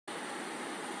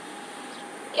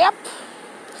Yep.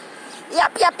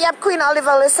 Yep. Queen Olive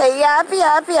always say, yep.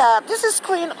 This is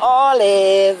Queen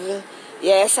Olive.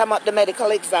 Yes, I'm at the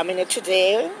medical examiner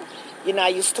today. You know, I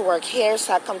used to work here,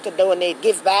 so I come to donate,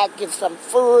 give back, give some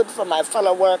food for my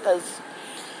fellow workers.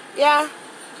 Yeah.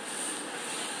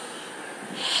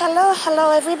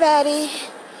 Hello, everybody.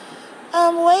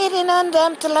 I'm waiting on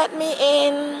them to let me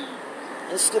in.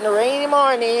 It's been a rainy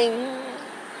morning.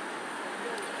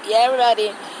 Yeah,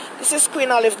 everybody. This is Queen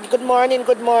Olive. Good morning.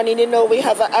 You know, we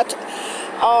have a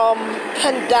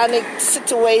pandemic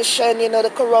situation, you know, the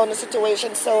corona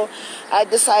situation. So I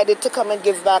decided to come and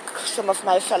give back some of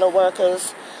my fellow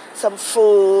workers some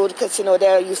food because, you know,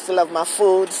 they used to love my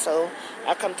food. So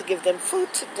I come to give them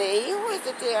food today. Who is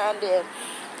it there and there?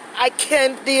 I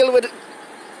can't deal with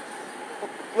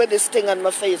this thing on my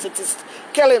face. It is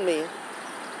killing me.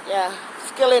 Yeah,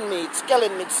 it's killing me.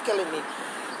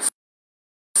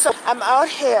 So I'm out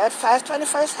here at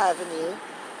 521st Avenue.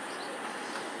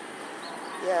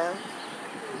 Yeah.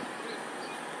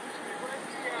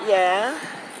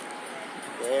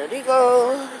 There we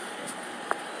go.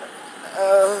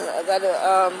 I gotta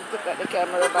put back the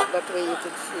camera back that way you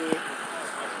can see.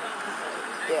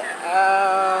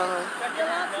 Yeah.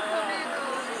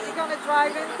 You gonna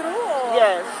drive in through or?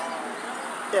 Yes.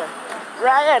 Yeah.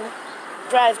 Ryan,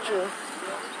 drive through.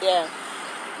 Yeah.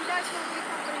 You guys normally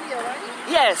come from here, right?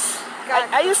 Yes.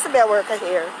 I used to be a worker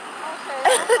here.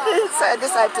 Okay. So I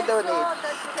decided to donate.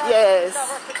 Yes.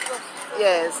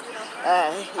 Yes.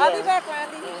 Yeah. I'll be back,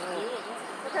 Randy.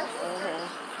 Okay.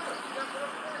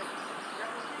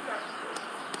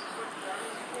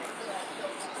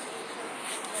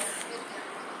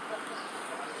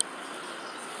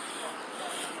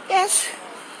 Yes.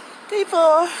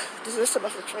 People. This is some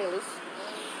of the trailers.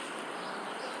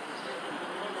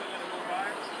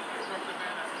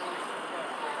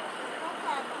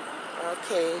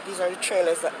 Okay, these are the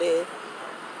trailers that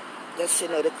that's, you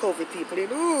know, the COVID people.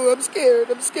 Ooh, I'm scared.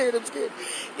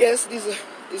 Yes, these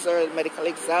are medical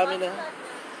examiner.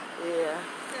 Yeah.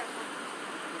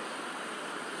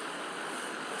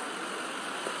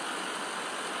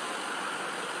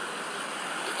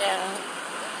 Yeah.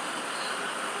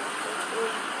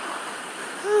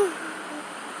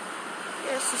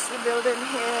 Yes, it's the building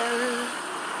here.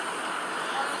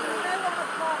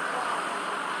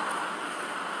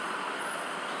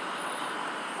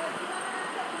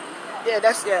 Yeah,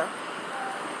 that's yeah.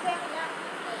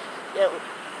 Yeah,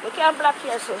 we can't block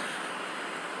here, so. There's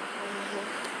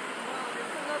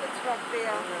another truck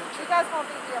there. You guys won't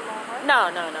be here long, right? No.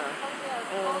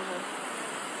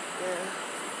 Yeah.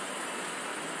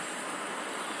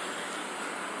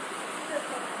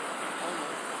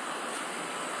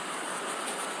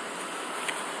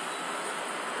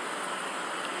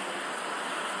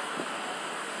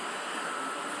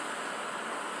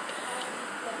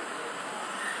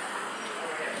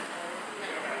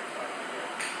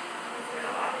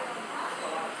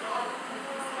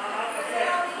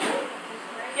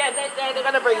 Yeah, they're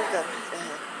gonna bring them.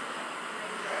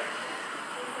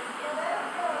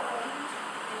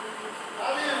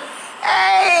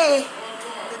 Hey!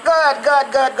 Good.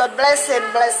 Blessing.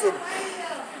 Good.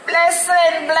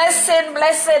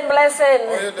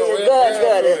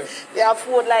 They have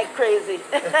food like crazy.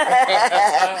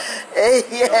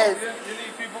 Yes.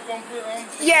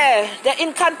 Yeah, they're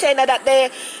in container that they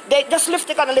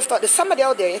just gonna lift out. There's somebody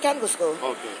out there. You can just go.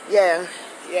 Okay.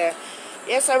 Yeah.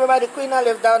 Yes, everybody. Queen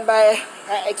Olive down by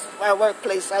my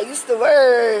workplace. I used to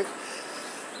work.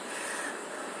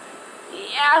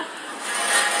 Yeah.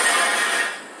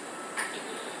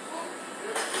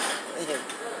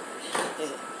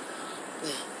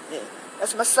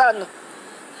 That's my son.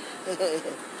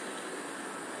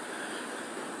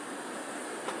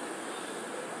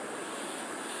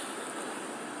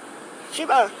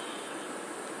 Shiba.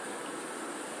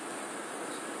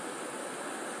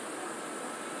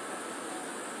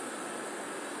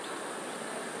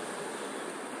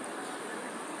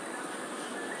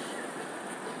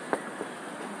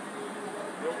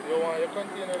 You want your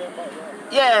container them back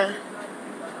there? Yeah.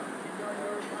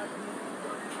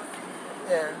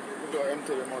 You go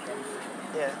empty them out.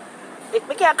 Yeah.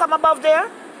 We can't come above there? I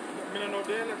don't know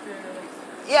there, let's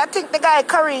see. Yeah, I think the guy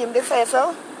Kareem, they say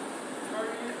so.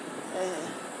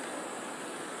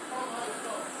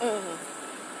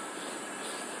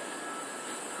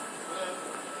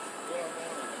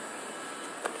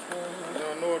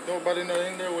 No, nobody know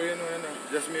in there way, you know.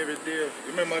 Just maybe Dave.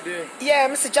 You remember Dave? Yeah,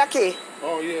 Mr. Jackie.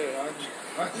 Oh, yeah.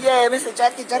 Yeah, Mr.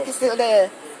 Jackie. Jackie's still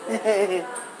there. She's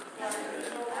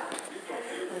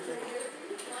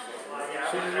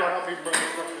your happy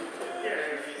birthday.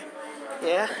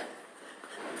 Yeah.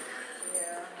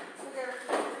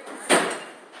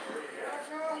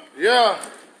 Yeah.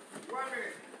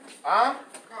 Huh?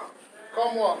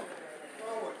 Come what?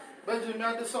 Benjamin,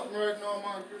 I do something right now,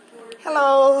 man.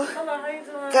 Hello. Hello, how you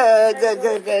doing?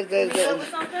 Good. You with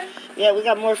something? Yeah, we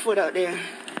got more food out there.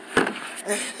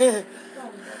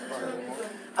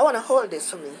 I want to hold this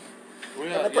for me.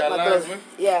 Yeah, Put my gloves.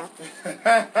 Yeah.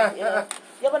 Yeah.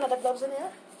 You have another gloves in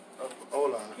here?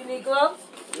 Hold on. You need gloves?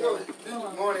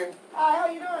 Good morning. Hi, how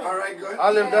you doing? All right, good.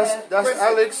 Olive, that's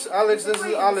Alex. Alex, this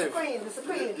is Olive. This is the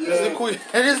queen. This is the queen.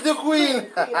 It is the queen.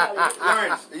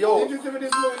 Lawrence, Yo. did you give me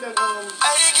this blue that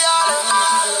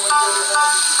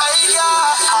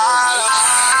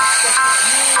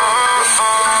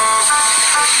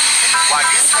Why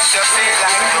this make you feel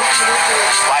like though?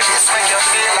 Why this make you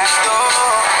feel like though?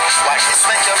 Why this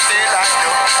make you feel like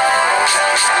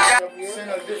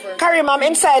though? Karim, I'm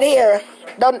inside here.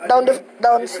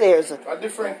 Downstairs. A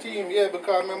different team, yeah, because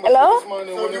I remember Hello? this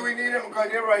morning So when do we need them? Because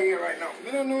they're right here right now.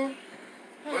 I don't know.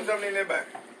 What's happening in their back?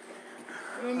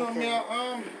 I don't know, me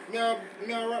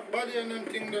a rock body and them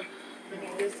thing there.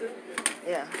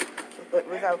 Yeah. But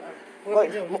we have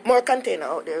more container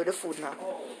out there with the food now.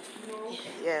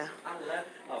 Yeah. I left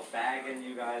a bag in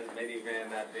you guys' minivan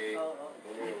that day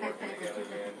when we were working together,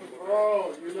 man.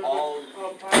 Bro, you look All a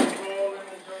pipe roll in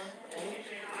the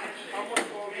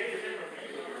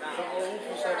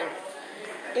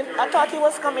I thought he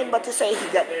was coming, but he said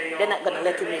they're not going to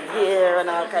let him in here and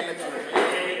all kind of things.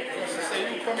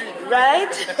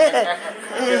 Right?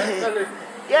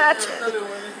 Yeah.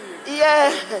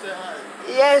 Yeah.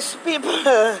 Yes, people,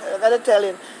 I got to tell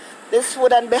you, this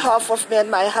food on behalf of me and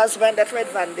my husband at Red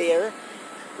Van there.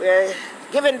 We're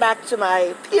giving back to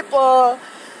my people.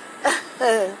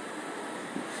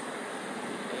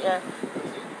 Yeah.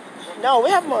 No, we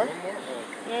have more.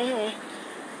 Mm-hmm.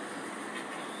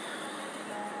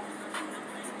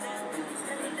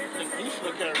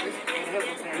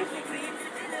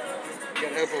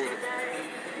 Can't help her with it.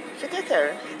 She take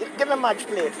care. Give me Marge,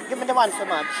 please. Give me the one for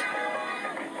Marge.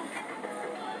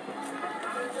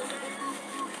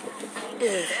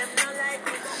 Yeah.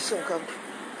 So come.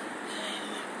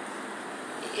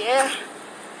 Yeah.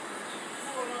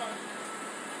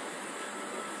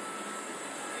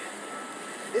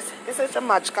 This is a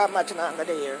match, can't match now under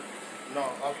the ear. No,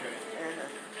 okay.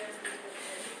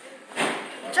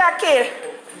 Jackie,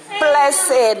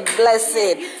 blessed.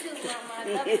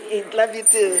 Love you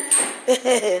too. Put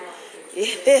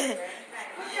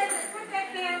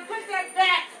that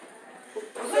back.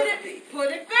 Put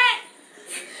it back.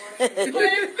 Put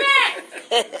it back.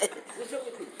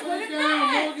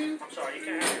 I'm sorry, you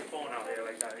can't have your phone out here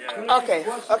like that. Yeah.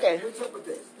 Okay.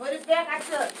 Put it back. I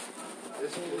took.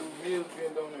 This is the meals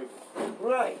being donated.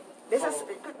 Right. This is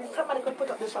somebody could put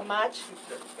up this for March.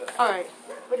 All right.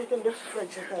 Put it in the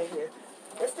fridge right here.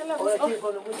 They still have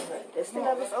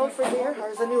this old fridge here, or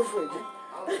is a new fridge?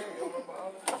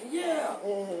 Yeah.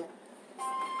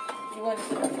 You want to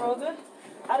put it frozen?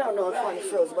 I don't know if one is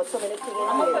frozen, but so many things in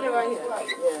I'm going to put it here. right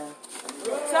here. Yeah.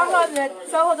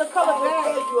 Tell her the color back.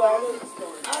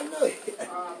 I know it.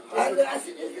 I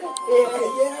see this. Yeah,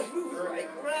 that's right.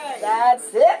 That's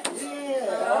it.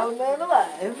 Yeah. Oh, man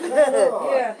alive.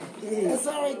 Yeah. That's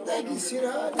all right. Thank you,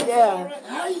 sweetheart. Yeah.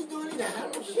 How you doing in the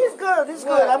house? He's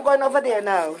good. I'm going over there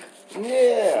now.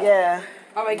 Yeah. Yeah.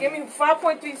 All right, give me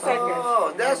 5.3 seconds.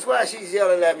 Oh, that's why she's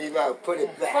yelling at me about put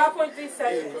it back. 5.3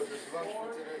 seconds.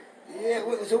 Yeah,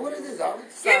 so what is this,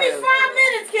 Alex? Give me 5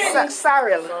 minutes, Kenny.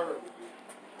 Sorrel.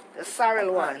 The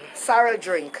sorrel one. Sorrel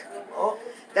drink. Oh,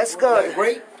 That's good. like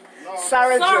grape?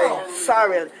 Sorrel Sorrel. drink.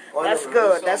 Sorrel. That's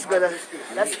good. That's good.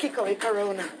 Let's kick away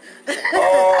Corona.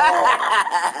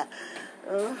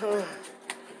 Oh.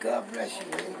 God bless you,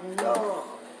 man. Oh.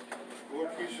 We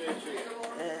appreciate you.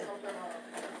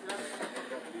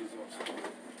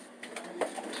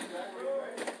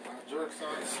 Jerk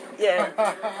sauce.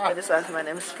 Yeah. This was my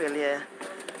name's Phil, yeah.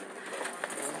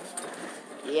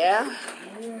 Yeah.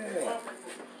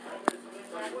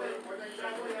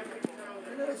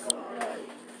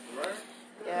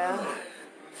 Yeah.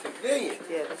 Civilian.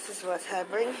 Yeah, this is what I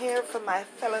bring here for my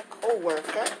fellow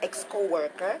co-worker,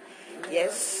 ex-co-worker.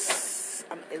 Yes,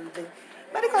 I'm in the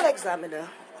medical examiner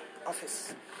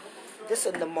office. This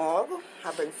in the morgue.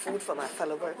 I bring food for my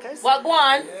fellow workers. What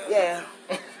one? Yeah.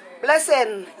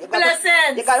 Blessing.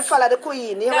 Blessings. You gotta follow the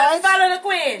queen, you right? Follow the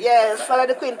queen. Yes, follow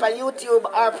the queen on YouTube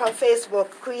or from Facebook.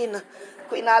 Queen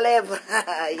Olive.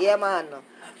 Yeah, man.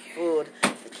 Food.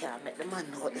 You can't make the man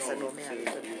know this and know me.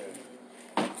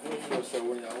 You say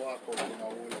when you walk out in a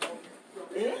whole lot.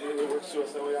 You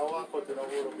say when you walk out in a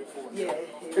whole lot before. Yeah.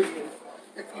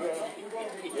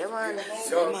 Yeah, man.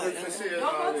 So, good to see you.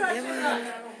 Yeah,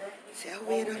 man. See, I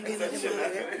We don't give it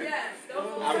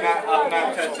I'm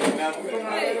not touching nothing.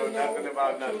 I don't know nothing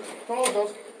about nothing. Told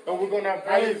us, and we're gonna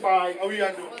verify. We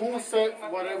got who sent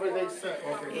whatever they sent.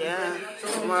 Yeah.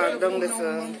 Mark down this.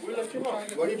 We'll let you know.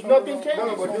 But if nothing came,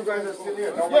 no, but you guys are still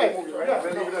here. No, yeah. Move, right? Let's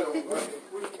leave it alone.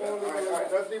 All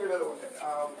right. Let's leave it alone.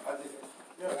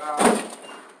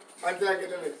 Until I get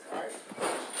the list. All right.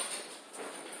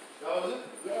 That was it?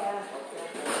 Yeah.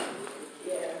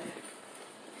 Yeah.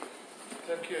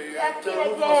 Take care. You Thank tell you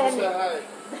Rufus to say again. hi.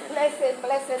 Blessed.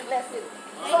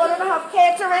 So we don't have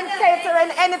catering,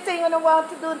 anything you don't want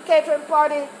to do, catering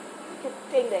party,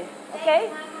 thing there. Okay?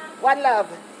 One love.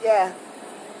 Yeah.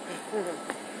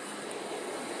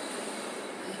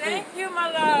 Thank you,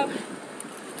 my love.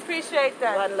 Appreciate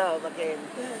that. One love again.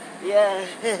 Yeah.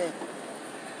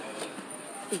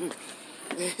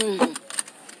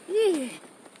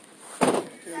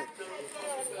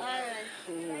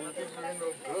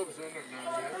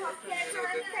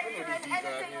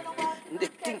 They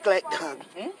think like that.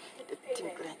 They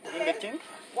think like that.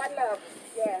 One love.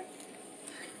 Yeah.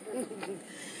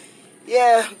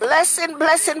 Yeah.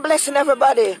 Blessing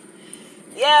everybody.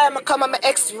 Yeah, I'm come at my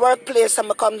ex-workplace.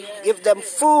 I'm come give them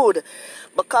food.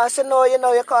 Because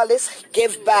you call this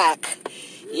give back.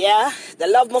 Yeah, they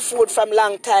love my food from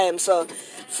long time. So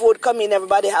food come in,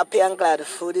 everybody happy and glad.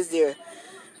 Food is there.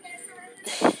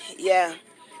 Yeah.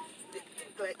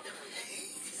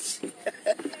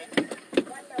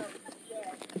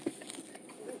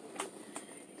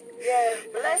 Yeah,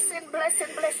 blessing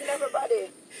everybody.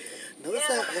 Yeah,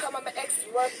 I'm come at my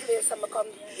ex-workplace. I'm come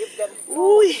give them food.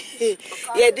 Ooh.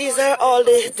 Yeah, these are all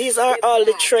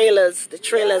the trailers. The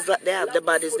trailers that they have the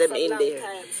bodies them in there.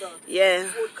 Yeah.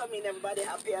 Food come in, everybody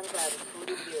happy and glad. Food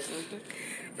is there.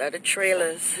 They're the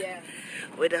trailers. Yeah.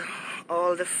 With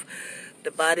all the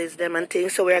bodies them and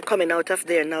things. So we are coming out of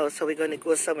there now. So we're gonna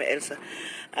go somewhere else.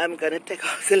 I'm gonna take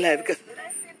off the live because.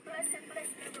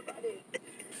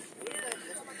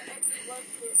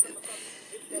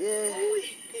 Yeah.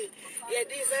 Yeah,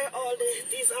 these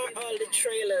are all the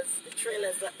trailers. The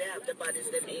trailers that they have the bodies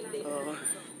them in there. Oh.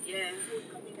 Yeah.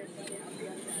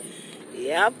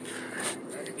 Yep.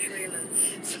 The trailers.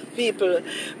 So people,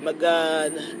 my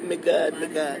God.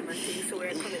 So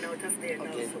we're coming out of there now,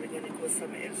 okay. So we're gonna go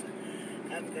somewhere else.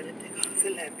 I'm gonna take off the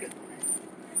live.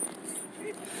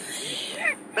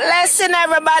 Blessing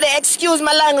everybody. Excuse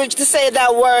my language to say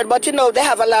that word, but they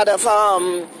have a lot of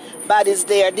bodies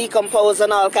there, decomposed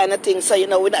and all kind of things. So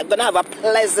we're not gonna have a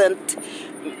pleasant.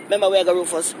 Remember, we're going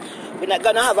Rufus. We're not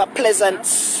gonna have a pleasant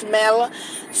smell.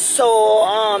 So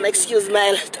excuse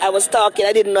me, I was talking.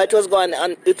 I didn't know it was going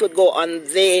on. It would go on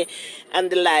there and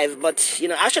the live, but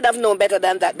I should have known better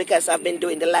than that because I've been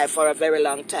doing the live for a very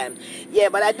long time. Yeah,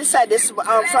 but I decided this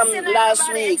from last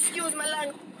week. Excuse my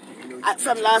language.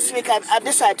 From last week, I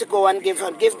decided to go and give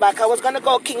back. I was going to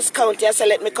go Kings County. I said,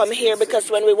 let me come here because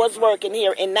when we was working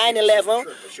here in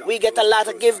 9/11, we get a lot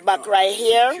of give back right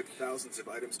here.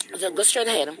 So go straight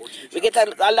ahead. We get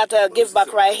a lot of give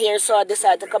back right here, so I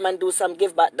decided to come and do some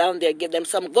give back down there. Give them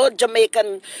some good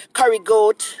Jamaican curry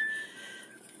goat.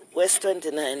 West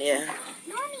 29, yeah.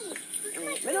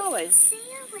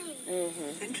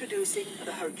 Introducing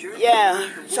the yeah,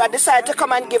 so I decided to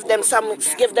come and give them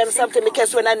something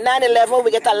because when at 9/11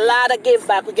 we get a lot of give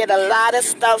back, we get a lot of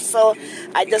stuff. So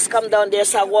I just come down there.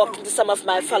 So I walked into some of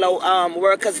my fellow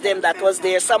workers, them that was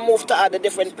there. Some moved to other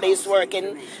different place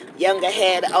working, younger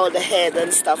head, older head,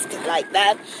 and stuff like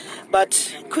that.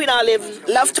 But Queen Olive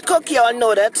love to cook. You all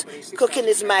know that cooking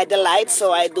is my delight.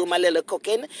 So I do my little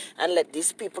cooking and let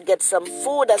these people get some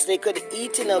food as they could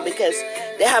eat, because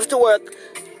they have to work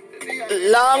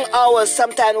long hours,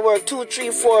 sometimes work 2, 3,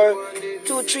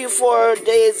 4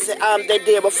 days they're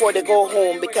there before they go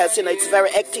home because it's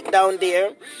very hectic down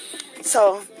there.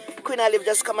 So Queen Olive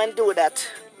just come and do that.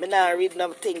 Me not read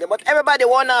nothing, but everybody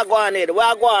wanna go on it. We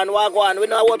go on. We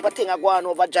know what thing I go on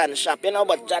over John shop,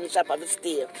 but John shop have to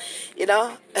stay,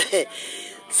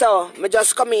 So me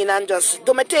just come in and just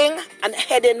do my thing and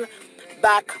heading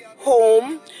back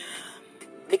home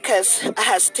because I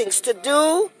has things to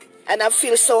do. And I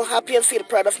feel so happy and feel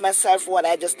proud of myself for what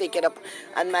I just taken up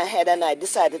on my head, and I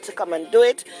decided to come and do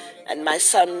it. And my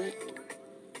son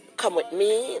come with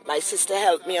me. My sister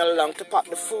helped me along to pack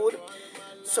the food.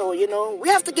 So, we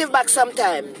have to give back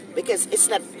sometime because it's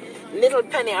not little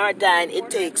penny or dime it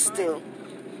takes to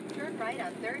turn right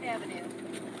on 3rd Avenue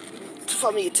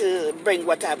for me to bring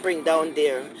what I bring down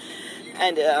there.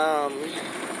 And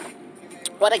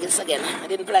but I guess again, I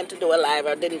didn't plan to do a live.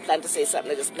 I didn't plan to say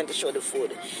something. I just planned to show the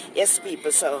food. Yes,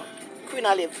 people. So, Queen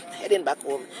Olive, heading back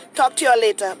home. Talk to you all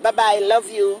later. Bye-bye. Love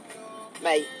you.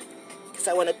 Bye.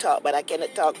 because I want to talk, but I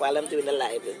cannot talk while I'm doing the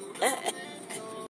live.